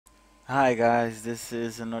Hi guys, this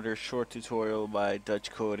is another short tutorial by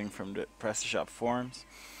DutchCoding from the prestashop forums.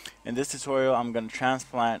 In this tutorial I'm going to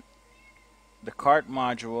transplant the cart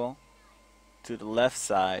module to the left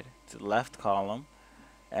side, to the left column,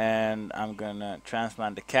 and I'm going to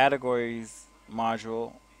transplant the categories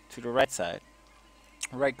module to the right side,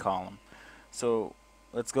 right column. So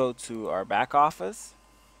let's go to our back office,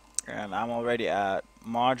 and I'm already at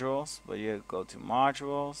modules, but you go to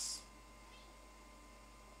modules,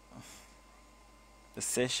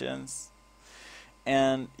 decisions,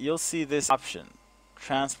 and you'll see this option,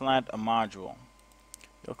 transplant a module.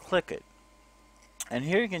 You'll click it, and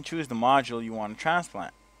here you can choose the module you want to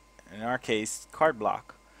transplant. In our case, cart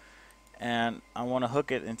block, and I want to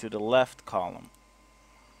hook it into the left column.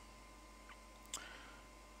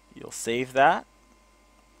 You'll save that,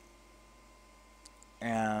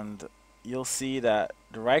 and you'll see that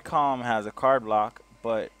the right column has a cart block,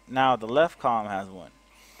 but now the left column has one.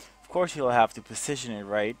 Of course, you'll have to position it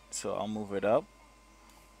right, so I'll move it up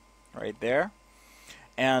right there.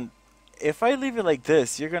 And if I leave it like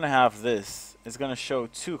this, you're gonna have this. It's gonna show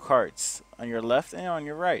two carts on your left and on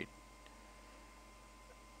your right.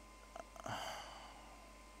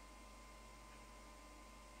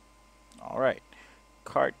 Alright,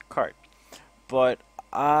 cart. But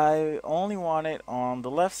I only want it on the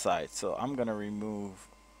left side, so I'm gonna remove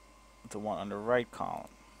the one on the right column.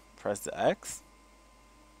 Press the X,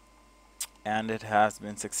 and it has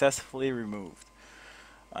been successfully removed.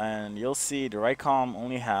 And you'll see the right column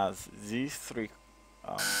only has these three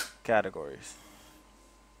categories.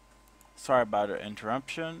 Sorry about the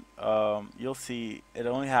interruption. You'll see it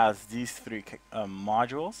only has these three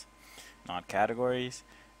modules, not categories.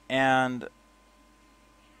 And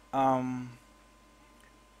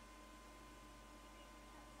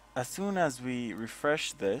as soon as we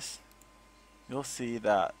refresh this, you'll see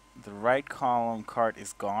that the right column cart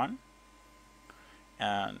is gone,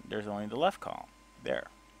 and there's only the left column there.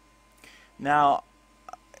 Now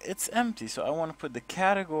it's empty, so I want to put the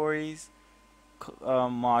categories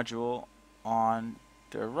module on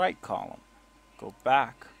the right column. Go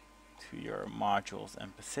back to your modules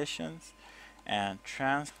and positions and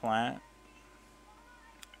transplant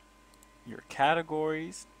your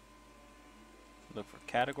categories. Look for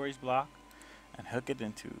categories block and hook it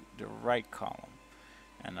into the right column,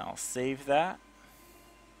 and I'll save that,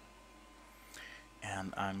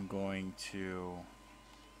 and I'm going to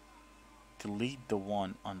delete the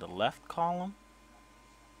one on the left column,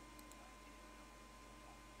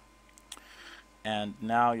 and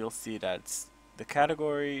now you'll see that the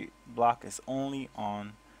category block is only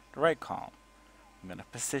on the right column. I'm going to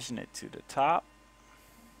position it to the top.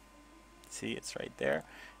 See, it's right there.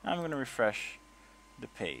 And I'm going to refresh the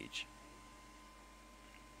page,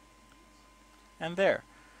 and there,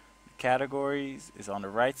 the categories is on the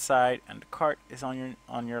right side and the cart is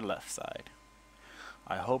on your left side.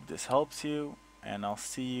 I hope this helps you, and I'll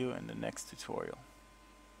see you in the next tutorial.